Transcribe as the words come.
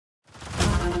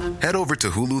Head over to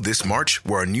Hulu this March,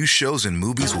 where our new shows and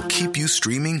movies will keep you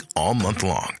streaming all month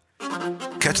long.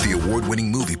 Catch the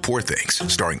award-winning movie Poor Things,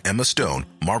 starring Emma Stone,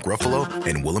 Mark Ruffalo,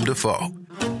 and Willem Dafoe.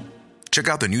 Check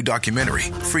out the new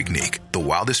documentary, Freaknik, The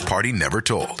Wildest Party Never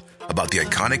Told, about the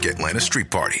iconic Atlanta Street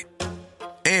Party.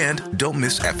 And don't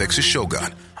miss FX's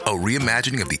Shogun, a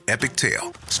reimagining of the epic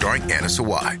tale, starring Anna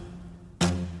Sawai.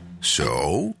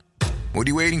 So, what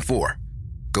are you waiting for?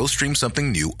 Go stream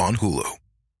something new on Hulu.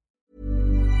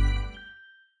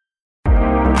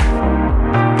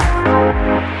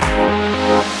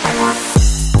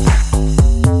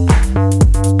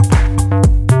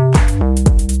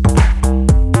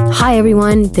 Hi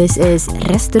everyone, this is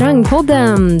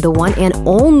Restaurangpodden, the one and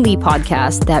only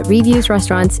podcast that reviews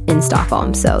restaurants in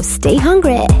Stockholm. So stay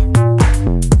hungry!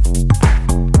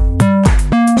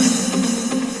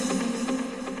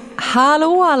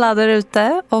 Hallå alla där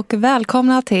ute och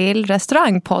välkomna till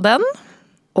Restaurangpodden.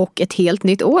 Och ett helt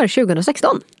nytt år,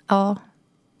 2016. Ja,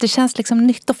 det känns liksom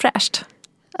nytt och fräscht.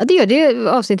 Ja, det gör det.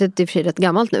 Avsnittet är i och för sig rätt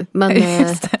gammalt nu. Men,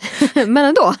 men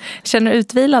ändå. Känner du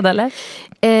utvilad eller?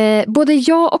 Både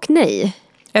ja och nej.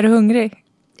 Är du hungrig?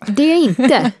 Det är jag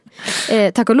inte.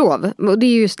 Tack och lov. Och det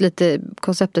är just lite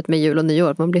konceptet med jul och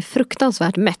nyår. Man blir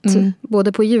fruktansvärt mätt.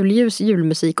 Både på julljus,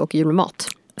 julmusik och julmat.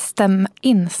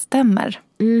 Instämmer.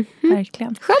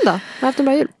 Verkligen. Själv då? Har du haft en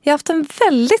bra jul? Jag har haft en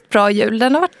väldigt bra jul.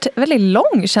 Den har varit väldigt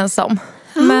lång känns som.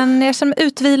 Men jag känner mig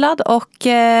utvilad och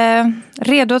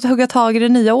redo att hugga tag i det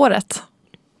nya året.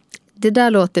 Det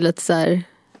där låter lite så här,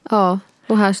 ja,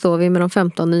 och här står vi med de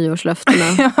 15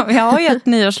 nyårslöftena. Jag har ju ett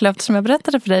nyårslöfte som jag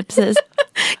berättade för dig precis.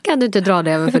 Kan du inte dra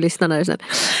det även för lyssnarna sen?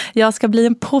 Jag ska bli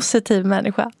en positiv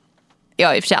människa. Jag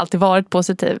har i och för sig alltid varit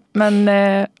positiv, men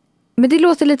det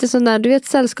låter lite som där, du vet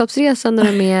sällskapsresan när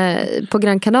de är på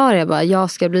Gran Canaria. Bara,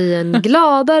 jag ska bli en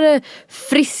gladare,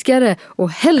 friskare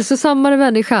och hälsosammare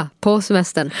människa på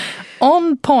semestern.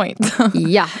 On point.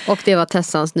 Ja, och det var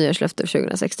Tessans nyårslöfte för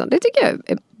 2016. Det tycker jag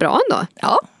är bra ändå.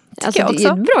 Ja, tycker jag också. Det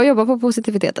är bra att jobba på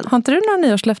positiviteten. Har inte du några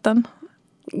nyårslöften?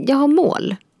 Jag har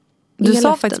mål. Du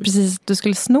sa faktiskt precis att du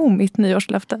skulle sno mitt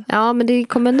nyårslöfte. Ja, men det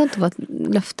kommer ändå inte vara ett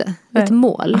löfte. Ett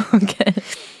mål. Okej.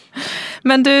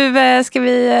 Men du,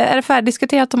 är det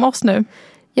färdigdiskuterat om oss nu?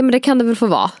 Ja, men det kan det väl få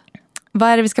vara. Vad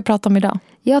är det vi ska prata om idag?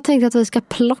 Jag tänkte att vi ska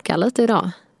plocka lite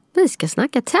idag. Vi ska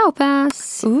snacka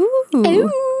tapas.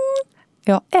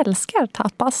 Jag älskar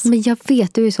tapas. Men jag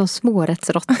vet, du är som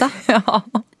smårättsrotta. Ja.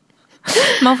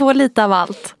 Man får lite av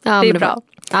allt. Ja, det är bra.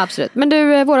 Absolut. Men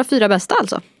du, våra 4 bästa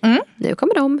alltså. Nu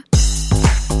kommer de.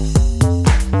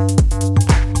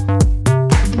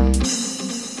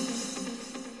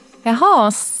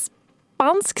 Jaha,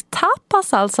 spansk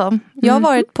tapas alltså. Jag har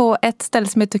varit på ett ställe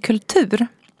som heter Kultur.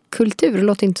 Kultur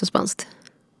låter inte så spanskt.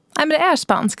 Nej, men det är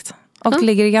spanskt. Och det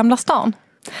ligger i Gamla stan.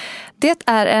 Det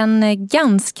är en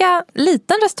ganska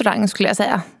liten restaurang skulle jag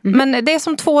säga. Men det är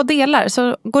som 2 delar.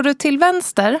 Så går du till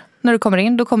vänster när du kommer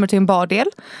in, då kommer du till en bardel.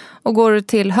 Och går du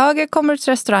till höger kommer du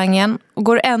till restaurangen. Och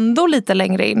går du ändå lite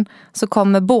längre in så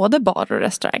kommer både bar och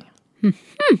restaurang.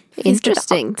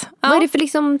 Interesting. Vad är det för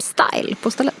liksom style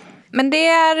på stället? Men det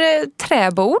är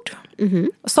träbord,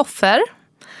 soffor.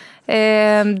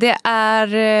 Det är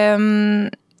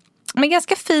men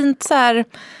ganska fint så här.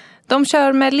 De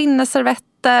kör med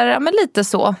linneservetter, men lite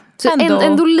så. Så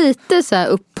ändå lite så här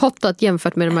upphottat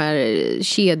jämfört med de här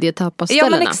kedjetapasställena.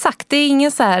 Ja, men exakt. Det är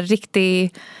ingen så här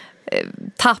riktig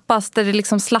tapas där det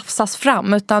liksom slafsas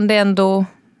fram, utan det är ändå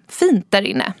fint där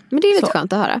inne. Men det är lite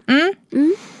skönt att höra.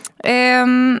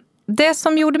 Det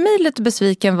som gjorde mig lite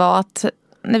besviken var att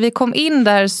när vi kom in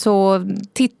där så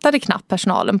tittade knappt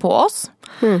personalen på oss.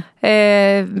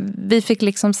 Vi fick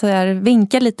liksom så här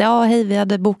vinka lite. Ja, hej, vi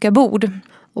hade bokat bord.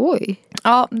 Oj.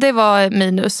 Ja, det var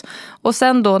minus. Och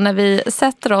sen då när vi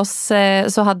sätter oss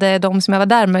så hade de som jag var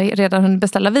där med redan hunnit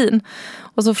beställa vin.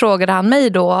 Och så frågade han mig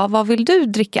då, vad vill du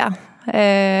dricka?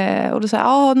 Och då sa jag,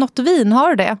 ja, något vin, har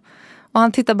du det? Och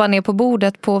han tittar bara ner på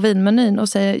bordet på vinmenyn och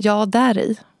säger, ja, där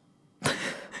i.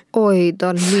 Oj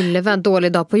då, lille vän,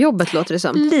 dålig dag på jobbet låter det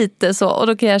som. Lite så, och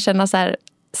då kan jag känna så här,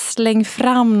 släng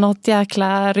fram något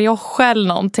jäkla rioja eller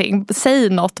någonting. Säg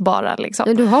något bara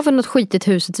liksom. Du har väl något skitigt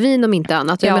husets vin om inte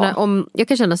annat. Jag menar, jag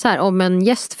kan känna så här, om en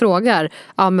gäst frågar,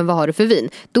 ja men vad har du för vin?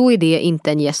 Då är det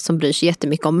inte en gäst som bryr sig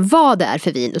jättemycket om vad det är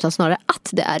för vin, utan snarare att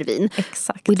det är vin.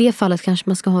 Exakt. Och i det fallet kanske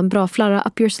man ska ha en bra flarra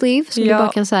up your sleeve. Så du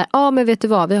bara kan säga, ja men vet du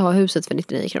vad, vi har huset för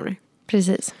 99 kronor.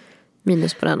 Precis.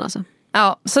 Minus på den alltså.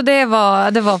 Ja, så det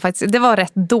var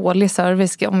rätt dålig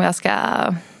service om jag ska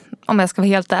vara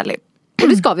helt ärlig. Och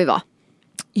det ska vi vara.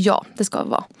 Ja, det ska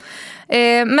vara.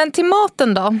 Men till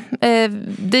maten då.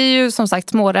 Det är ju som sagt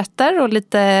smårätter och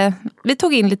vi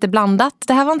tog in lite blandat.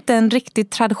 Det här var inte en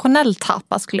riktigt traditionell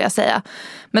tapas skulle jag säga.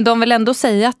 Men de vill ändå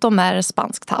säga att de är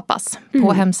spansk tapas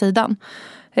på hemsidan.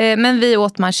 Men vi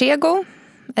åt manchego,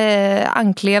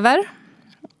 anklever,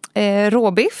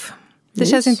 råbiff. Det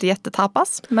känns inte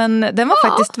jättetapas, men den var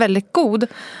faktiskt väldigt god.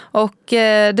 Och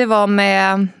det var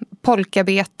med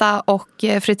polkabeta och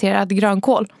friterad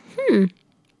grönkål.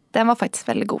 Den var faktiskt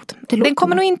väldigt god. Den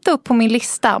kommer nog inte upp på min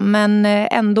lista, men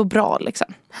ändå bra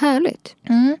liksom. Härligt.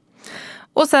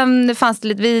 Och sen fanns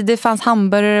det fanns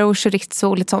hamburgare och chorizo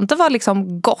och lite sånt. Det var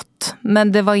liksom gott,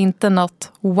 men det var inte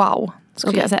något wow,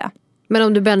 skulle jag säga. Men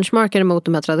om du benchmarkar mot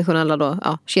de här traditionella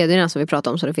då, kedjorna som vi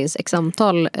pratar om, så det finns x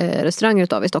antal restauranger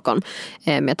utav i Stockholm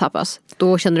med tapas,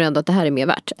 då känner du ändå att det här är mer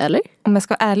värt, eller? Om jag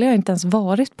ska vara ärlig, jag har inte ens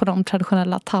varit på de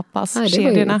traditionella tapas-kedjorna. Det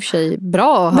var ju i och för sig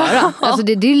bra att höra. Alltså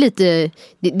det är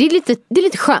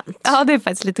lite skönt. Ja, det är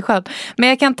faktiskt lite skönt. Men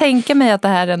jag kan tänka mig att det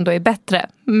här ändå är bättre.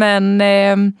 Men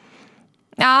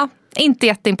inte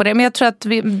jätteimponerad. Men jag tror att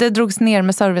det drogs ner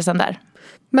med servicen där.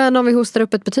 Men om vi hostar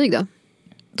upp ett betyg då?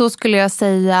 Då skulle jag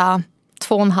säga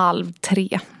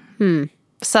 2,5-3.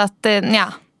 Så att,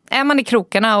 är man i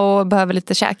krokarna och behöver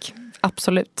lite käk,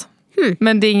 absolut.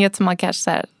 Men det är inget som man kanske så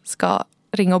här ska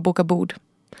ringa och boka bord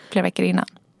flera veckor innan.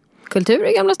 Kultur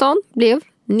i Gamla stan blev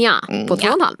på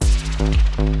 2,5.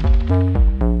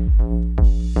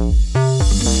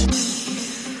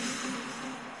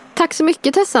 Tack så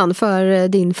mycket Tessan för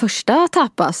din första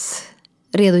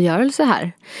tapas-redogörelse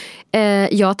här.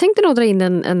 Jag tänkte nog dra in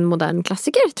en modern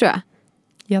klassiker, tror jag.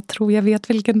 Jag tror jag vet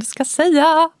vilken du ska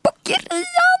säga. Bokerian!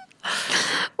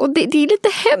 Och det är lite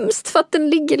hemskt för att den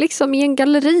ligger liksom i en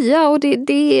galleria och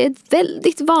det är ett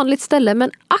väldigt vanligt ställe,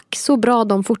 men ack så bra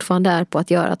de fortfarande är på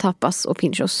att göra tapas och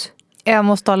pinchos. Jag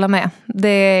måste hålla med. Det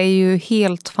är ju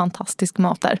helt fantastisk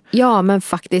mat där. Ja, men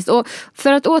faktiskt. Och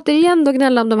för att återigen då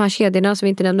gnälla om de här kedjorna som vi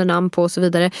inte nämner namn på och så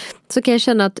vidare, så kan jag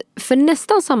känna att för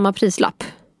nästan samma prislapp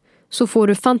så får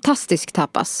du fantastisk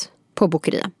tapas på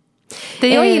Bokeria. Det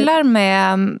jag gillar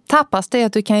med tapas, det är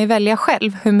att du kan ju välja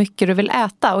själv hur mycket du vill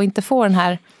äta och inte få den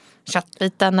här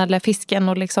köttbiten eller fisken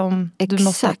och liksom du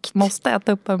måste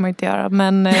äta upp, vad man inte göra.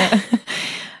 Men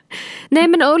nej,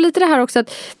 men och lite det här också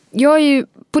att jag är ju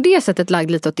på det sättet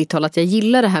lagd lite åt ditt håll, att jag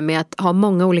gillar det här med att ha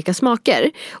många olika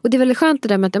smaker. Och det är väldigt skönt det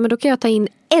där med att men då kan jag ta in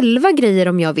 11 grejer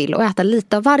om jag vill och äta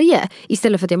lite av varje,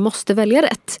 istället för att jag måste välja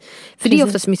rätt. För det är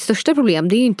oftast mitt största problem.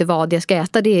 Det är ju inte vad jag ska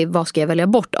äta, det är vad ska jag välja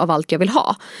bort av allt jag vill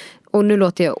ha. Och nu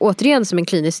låter jag återigen som en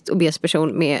kliniskt obes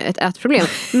person med ett ätproblem.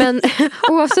 Men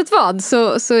oavsett vad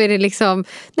så är det liksom,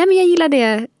 nej men jag gillar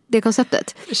det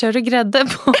konceptet. Kör du grädde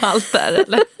på allt där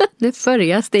eller? Nu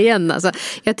förjas det igen alltså.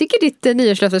 Jag tycker ditt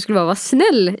nyårslöfte skulle vara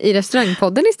snäll i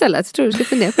restaurangpodden istället. Jag tror du ska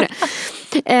fundera på det.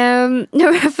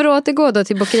 För att återgå då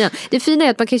till Bokerian. Det fina är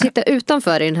att man kan sitta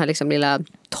utanför i den här liksom lilla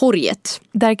torget.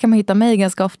 Där kan man hitta mig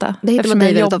ganska ofta. Det hittar man dig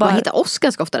väldigt ofta. Man hittar oss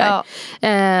ganska ofta där.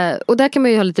 Ja. Och där kan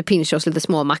man ju ha lite pinchos, lite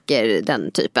små mackor,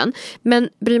 den typen. Men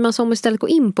bryr man sig om att istället gå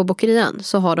in på Bokerian,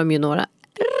 så har de ju några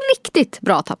riktigt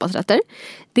bra tapasrätter.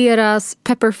 Deras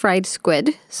pepper fried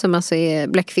squid, som alltså är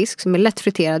bläckfisk som är lätt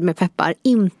friterad med peppar,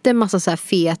 inte massa så här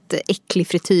fet äcklig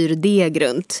frityrdeg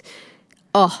runt.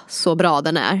 Så bra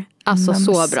den är. Alltså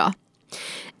så bra.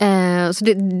 Så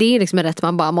det är liksom en rätt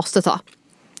man bara måste ta,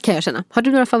 kan jag känna. Har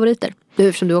du några favoriter?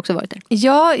 Eftersom du också varit där.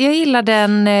 Ja, jag gillar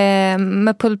den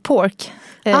med pulled pork.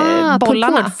 Bollarna.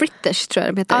 Pulled pork fritters tror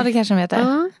jag de heter. Ja, det kanske de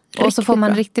heter. Och så får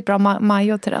man riktigt bra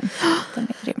majo till den.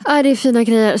 Det är fina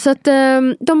grejer. Så att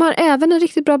de har även en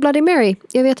riktigt bra Bloody Mary.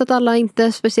 Jag vet att alla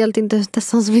inte, speciellt inte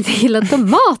Tessan som inte gillar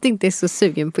tomat, inte är så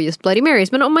sugen på just Bloody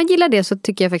Marys. Men om man gillar det så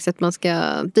tycker jag faktiskt att man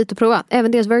ska dit och prova.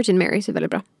 Även deras Virgin Marys är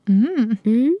väldigt bra.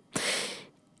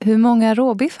 Hur många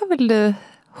råbiffar vill du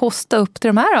hosta upp till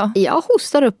de här då? Jag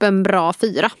hostar upp en bra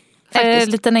 4. Är det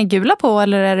lite gula på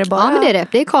eller är det bara? Ja, men det är det.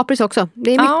 Det är kapris också.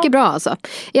 Det är mycket bra alltså.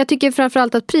 Jag tycker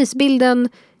framförallt att prisbilden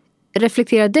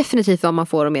reflekterar definitivt vad man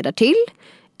får och med där till.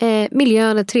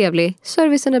 Miljön är trevlig.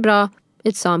 Servicen är bra.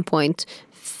 It's on point.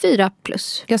 4+.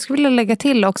 Jag skulle vilja lägga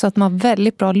till också att man har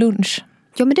väldigt bra lunch.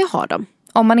 Ja, men det har de.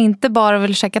 Om man inte bara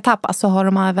vill käka tapas så har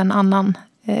de även annan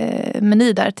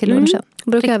meny där till lunchen.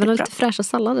 Brukar även ha lite fräscha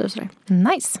sallader och sådär.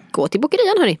 Nice. Gå till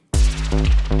Bokerian, hörni.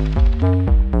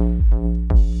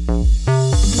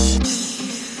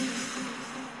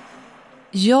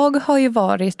 Jag har ju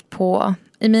varit på,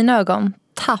 i mina ögon,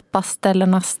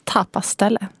 tapasställenas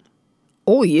tapasställe.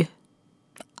 Oj!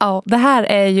 Ja, det här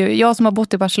är ju, jag som har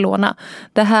bott i Barcelona,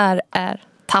 det här är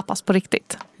tapas på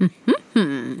riktigt.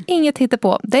 Inget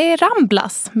hittepå. Det är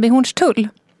Ramblas vid Hornstull.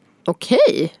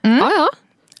 Okej. Ja.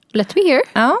 Let me hear.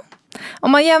 Ja.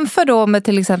 Om man jämför då med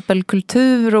till exempel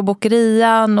kultur och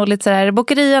bokerian och lite sådär.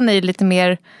 Bokerian är ju lite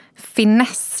mer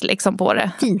finess liksom på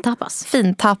det.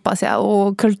 Fintapas, ja.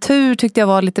 Och kultur tyckte jag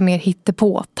var lite mer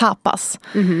hittepå tapas.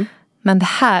 Men det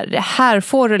här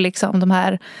får du liksom de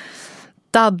här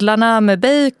dadlarna med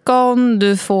bacon.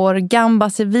 Du får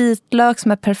gambas i vitlök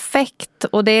som är perfekt.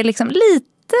 Och det är liksom lite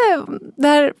det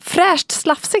här fräscht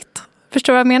slafsigt.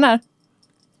 Förstår du vad jag menar?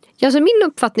 Ja, så min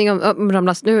uppfattning om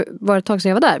ramlas, nu var det ett tag sedan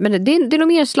jag var där, men det är nog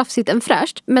mer slafsigt än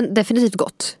fräscht, men definitivt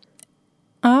gott.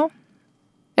 Ja.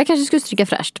 Jag kanske skulle stryka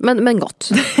fräscht, men gott.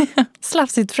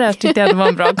 Slafsigt fräscht tyckte jag det var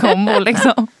en bra kombo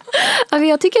liksom. Ja,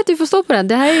 jag tycker att du får stå på den.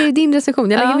 Det här är din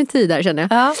recension. Jag lägger min tid där, känner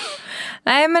jag. Ja.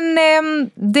 Nej, men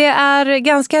det är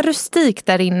ganska rustikt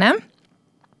där inne.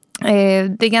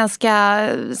 Det är ganska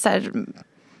så här,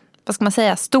 vad ska man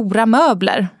säga, stora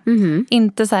möbler.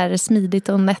 Inte så här smidigt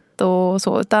och nätt och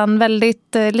så, utan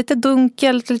väldigt lite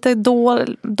dunkelt, lite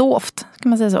dovt, kan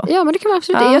man säga så. Ja, men det kan man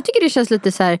absolut. Ja. Jag tycker det känns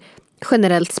lite så här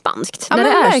generellt spanskt. Ja, när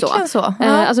men det är verkligen så. Ja.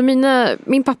 Alltså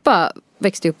min pappa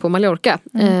växte upp på Mallorca.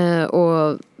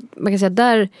 Och man kan säga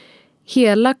där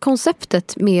hela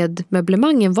konceptet med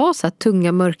möblemangen var så här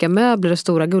tunga mörka möbler och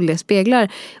stora gulliga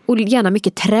speglar och gärna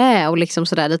mycket trä och liksom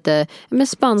sådär lite med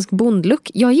spansk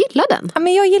bondlook. Jag gillar den. Ja,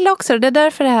 men jag gillar också det. Det är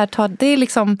därför det här det är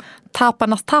liksom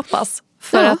tapas.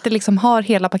 För att det liksom har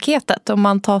hela paketet och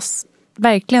man tas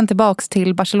verkligen tillbaks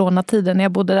till Barcelona-tiden när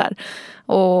jag bodde där.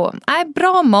 Och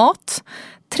bra mat,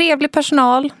 trevlig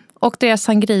personal och deras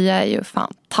sangria är ju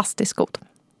fantastiskt god.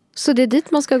 Så det är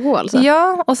dit man ska gå alltså?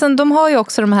 Ja, och sen de har ju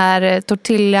också de här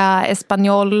tortilla,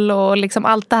 espanol och liksom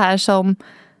allt det här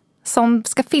som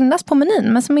ska finnas på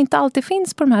menyn men som inte alltid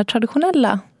finns på de här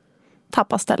traditionella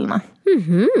tapaställena.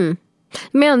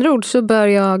 Med andra ord så bör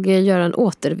jag göra en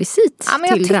återvisit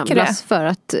till Ramblas för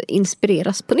att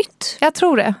inspireras på nytt. Jag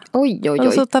tror det. Oj.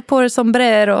 Och så ta på det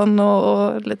sombreron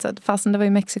och lite så, fastän det var i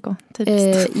Mexiko.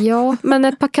 Ja, men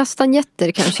ett par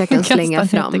kastanjetter kanske jag kan slänga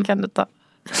fram. Kan du ta.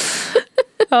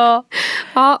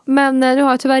 Ja, men nu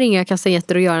har jag tyvärr inga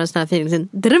kastanjetter att göra en sån här fin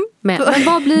dröm med. Men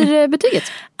vad blir betyget?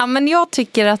 Ja, men jag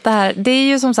tycker att det är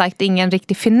ju som sagt ingen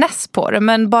riktig finess på det.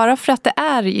 Men bara för att det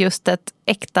är just ett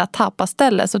äkta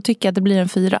tapaställe så tycker jag att det blir en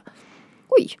 4.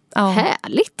 Oj,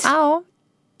 härligt. Ja,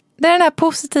 det är den här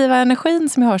positiva energin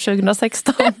som jag har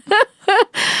 2016.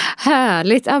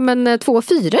 Härligt, ja men 2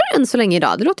 4 än så länge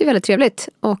idag. Det låter ju väldigt trevligt.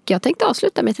 Och jag tänkte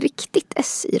avsluta med ett riktigt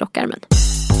S i rockärmen.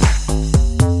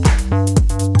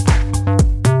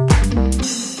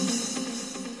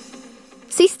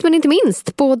 Sist men inte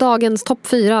minst på dagens topp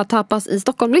 4 tapas i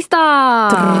Stockholm-lista.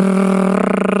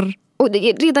 Och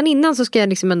redan innan så ska jag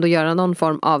liksom ändå göra någon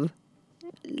form av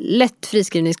lätt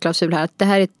friskrivningsklausul här. Att det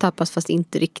här är tapas fast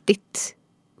inte riktigt.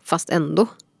 Fast ändå.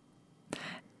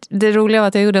 Det roliga var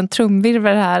att jag gjorde en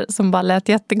trumvirvel här som bara lät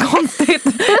jättekonstigt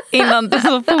innan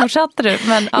så fortsatte du.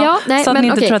 Men, så att ni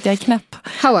inte tror att jag är knäpp.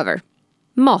 However,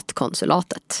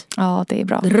 matkonsulatet. Ja, det är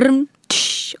bra.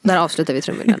 Där avslutar vi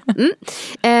trumvirveln.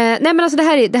 Nej men alltså det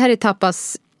här är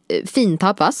tapas, fin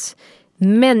tapas.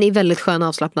 Men i väldigt skön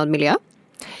avslappnad miljö.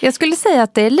 Jag skulle säga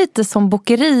att det är lite som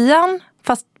bokerian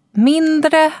fast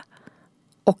mindre.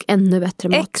 Och ännu bättre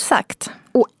mat. Exakt.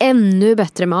 Och ännu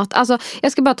bättre mat. Alltså,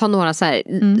 jag ska bara ta några så här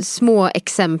små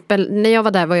exempel. När jag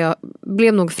var där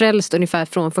blev nog frälst ungefär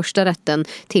från första rätten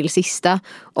till sista.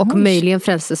 Och möjligen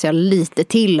frälstes jag lite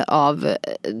till av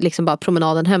liksom bara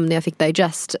promenaden hem när jag fick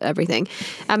digest everything.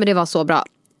 Men det var så bra.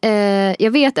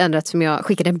 Jag vet en rätt som jag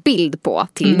skickade en bild på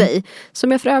till dig.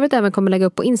 Som jag för övrigt även kommer lägga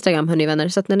upp på Instagram, hörni vänner.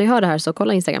 Så att när ni hör det här så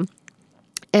kolla Instagram.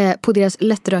 På deras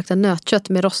lättrökta nötkött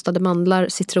med rostade mandlar,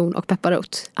 citron och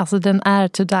pepparrot. Alltså den är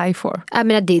to die for. Jag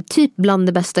menar, det är typ bland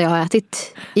det bästa jag har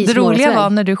ätit i det roliga var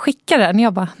när du skickade den.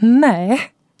 Jag bara, nej.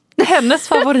 Det är hennes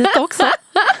favorit också.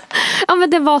 Ja, men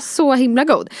det var så himla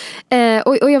god.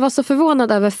 Och jag var så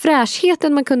förvånad över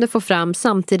fräschheten man kunde få fram.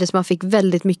 Samtidigt som man fick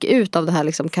väldigt mycket ut av det här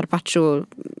liksom carpaccio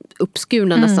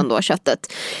uppskurna nästan då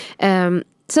köttet.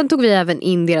 Sen tog vi även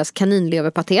in deras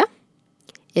kaninleverpaté.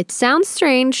 It sounds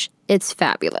strange, it's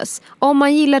fabulous. Om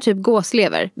man gillar typ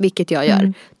gåslever, vilket jag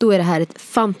gör, då är det här ett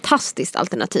fantastiskt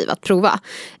alternativ att prova.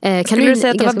 Skulle du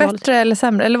säga att det var bättre eller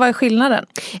sämre? Eller vad är skillnaden?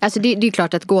 Alltså det är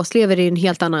klart att gåslever är en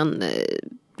helt annan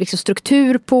liksom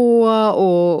struktur på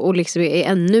och liksom är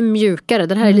ännu mjukare.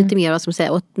 Den här är lite mer vad som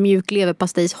säger åt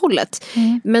mjukleverpastejshållet.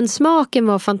 Men smaken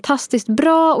var fantastiskt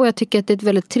bra och jag tycker att det är ett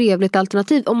väldigt trevligt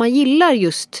alternativ. Om man gillar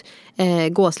just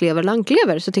gåslever,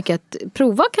 lanklever så tycker jag att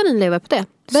prova kaninlever på det.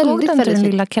 Såg den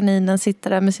lilla kaninen sitta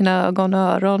där med sina ögon och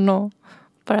öron och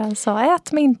bara sa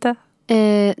ät mig inte.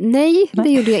 Nej, det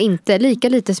gjorde jag inte. Lika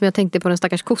lite som jag tänkte på den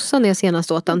stackars kossan när jag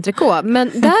senast åt entrecote.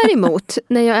 Men däremot,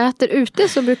 när jag äter ute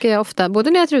så brukar jag ofta, både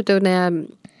när jag äter ute och när jag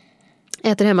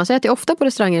äter hemma, så äter jag ofta på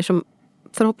restauranger som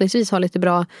förhoppningsvis har lite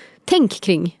bra tänk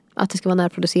kring att det ska vara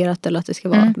närproducerat eller att det ska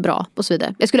vara bra och så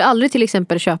vidare. Jag skulle aldrig till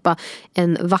exempel köpa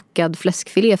en vackad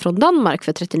fläskfilé från Danmark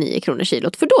för 39 kronor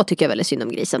kilot, för då tycker jag väldigt synd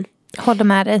om grisen. Håller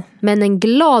med dig. Men en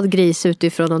glad gris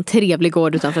utifrån någon trevlig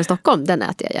gård utanför Stockholm, den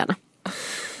äter jag gärna.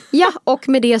 Ja, och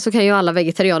med det så kan ju alla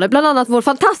vegetarianer, bland annat vår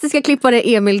fantastiska klippare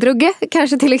Emil Drugge,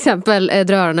 kanske till exempel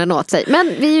dra öronen åt sig.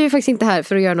 Men vi är ju faktiskt inte här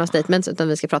för att göra några statements, utan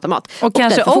vi ska prata mat. Och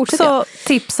kanske också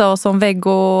tipsa oss om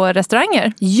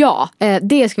vegorestauranger. Ja,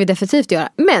 det ska vi definitivt göra.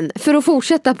 Men för att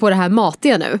fortsätta på det här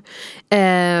matiga nu,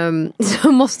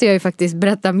 så måste jag ju faktiskt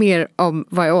berätta mer om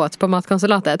vad jag åt på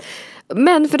matkonsulatet.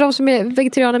 Men för de som är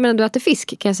vegetarianer men ändå äter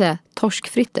fisk kan jag säga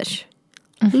torskfritters.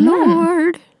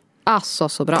 Lord! Alltså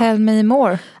så bra. Tell me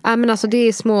more. Men alltså det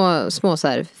är små så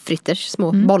här fritters,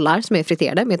 små bollar som är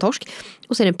friterade med torsk.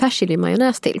 Och så är det en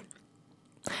persilja-majonnäs till.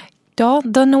 Ja,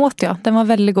 den åt jag. Den var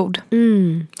väldigt god.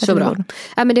 Så bra.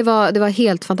 Men det var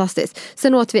helt fantastiskt.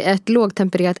 Sen åt vi ett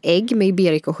lågtempererat ägg med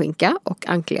iberico-skinka och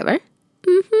anklever.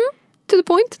 To the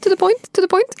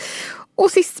point.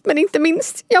 Och sist men inte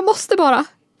minst, jag måste bara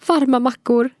varma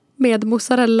mackor med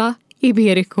mozzarella,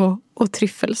 iberico och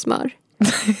tryffelsmör.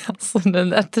 Alltså den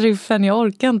där tryffeln, jag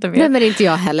orkar inte mer. Nej, men inte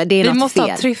jag heller, det är något fel. Vi måste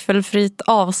ha tryffelfritt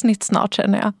avsnitt snart,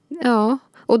 känner jag. Ja,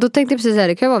 och då tänkte jag precis att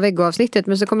det kan vara vegoavsnittet,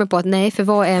 men så kom jag på att nej, för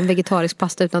vad är en vegetarisk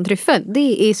pasta utan tryffel?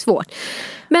 Det är svårt.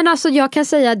 Men alltså jag kan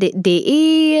säga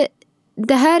det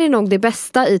här är nog det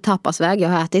bästa i tapasväg jag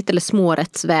har ätit, eller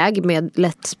smårättsväg med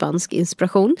lätt spansk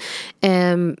inspiration.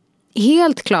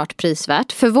 Helt klart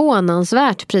prisvärt,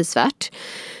 förvånansvärt prisvärt.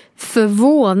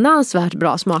 Förvånansvärt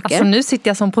bra smaker. Alltså nu sitter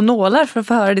jag som på nålar för att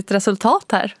få höra ditt resultat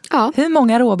här. Ja. Hur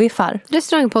många råbiffar?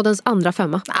 Restaurangpoddens andra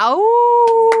 5. Au!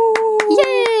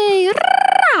 Yay!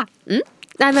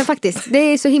 Nej men faktiskt, det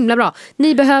är så himla bra.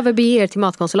 Ni behöver bege er till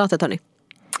matkonsulatet, hörni.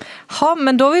 Ja,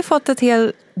 men då har vi fått ett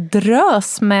helt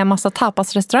drös med massa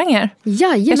tapasrestauranger.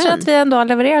 Jajamän. Jag känner att vi ändå har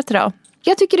levererat idag.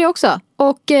 Jag tycker det också.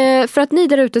 Och för att ni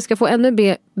där ute ska få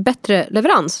ännu bättre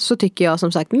leverans, så tycker jag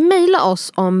som sagt, mejla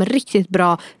oss om riktigt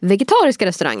bra vegetariska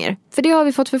restauranger. För det har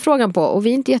vi fått förfrågan på och vi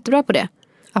är inte jättebra på det.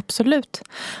 Absolut.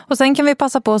 Och sen kan vi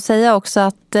passa på att säga också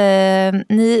att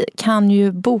ni kan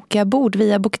ju boka bord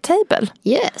via Booktable.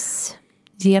 Yes.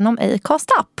 Genom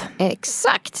Acast app.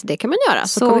 Exakt, det kan man göra.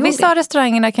 Så vissa av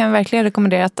restaurangerna kan vi verkligen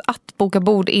rekommendera att boka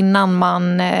bord innan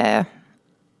man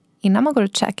går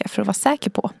ut och käkar, för att vara säker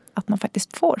på att man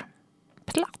faktiskt får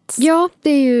plats. Ja, det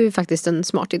är ju faktiskt en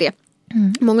smart idé.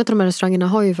 Många av de här restaurangerna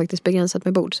har ju faktiskt begränsat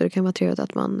med bord, så det kan vara trevligt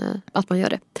att man gör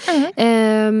det.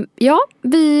 Ja,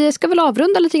 vi ska väl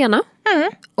avrunda lite grann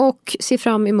och se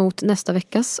fram emot nästa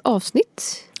veckas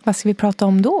avsnitt. Vad ska vi prata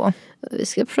om då? Vi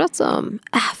ska prata om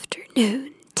afternoon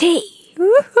tea.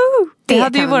 Det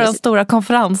hade ju vår stora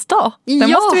konferensdag. Det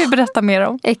måste vi berätta mer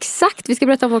om. Exakt, vi ska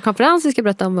berätta om vår konferens, vi ska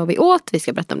berätta om vad vi åt, vi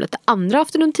ska berätta om lite andra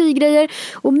afternoon tea-grejer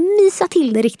och mysa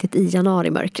till det riktigt i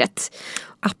januarimörkret.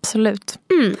 Absolut.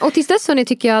 Och tills dess, ni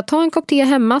tycker jag, ta en kopp te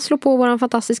hemma, slå på vår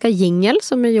fantastiska jingle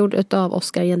som är gjord av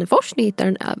Oskar Jennefors. Ni hittar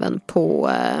den även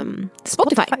på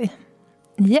Spotify.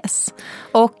 Yes.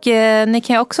 Och ni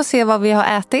kan ju också se vad vi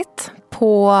har ätit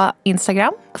på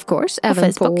Instagram. Of course,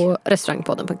 även på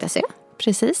restaurangpodden.se.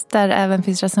 Precis, där även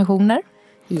finns recensioner.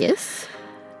 Yes.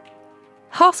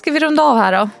 Ska vi runda av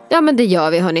här då? Ja, men det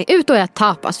gör vi, hörni. Ut och ät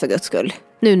tapas för Guds skull.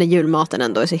 Nu när julmaten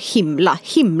ändå är så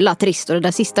himla trist. Och det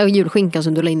där sista julskinkan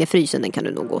som du la in i frysen, den kan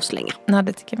du nog gå och slänga. Ja,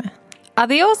 det tycker jag med.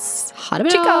 Adios! Ha det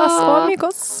bra! Chicas och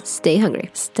amigos! Stay hungry.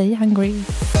 Stay hungry.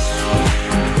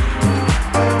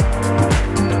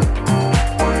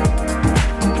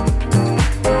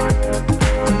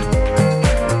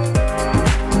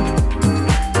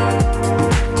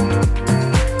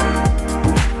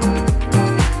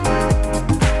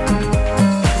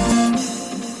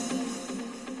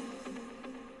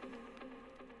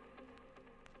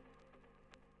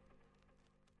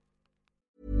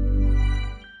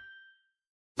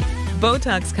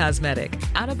 Botox Cosmetic,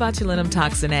 out of botulinum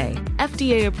toxin A,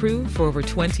 FDA approved for over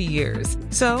 20 years.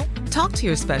 So, talk to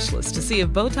your specialist to see if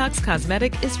Botox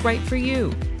Cosmetic is right for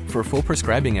you. For full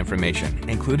prescribing information,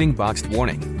 including boxed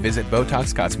warning, visit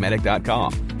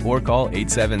BotoxCosmetic.com or call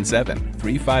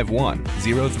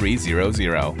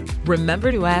 877-351-0300.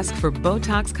 Remember to ask for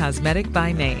Botox Cosmetic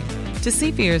by name. To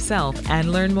see for yourself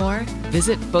and learn more,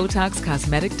 visit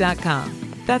BotoxCosmetic.com.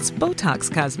 That's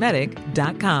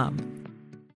BotoxCosmetic.com.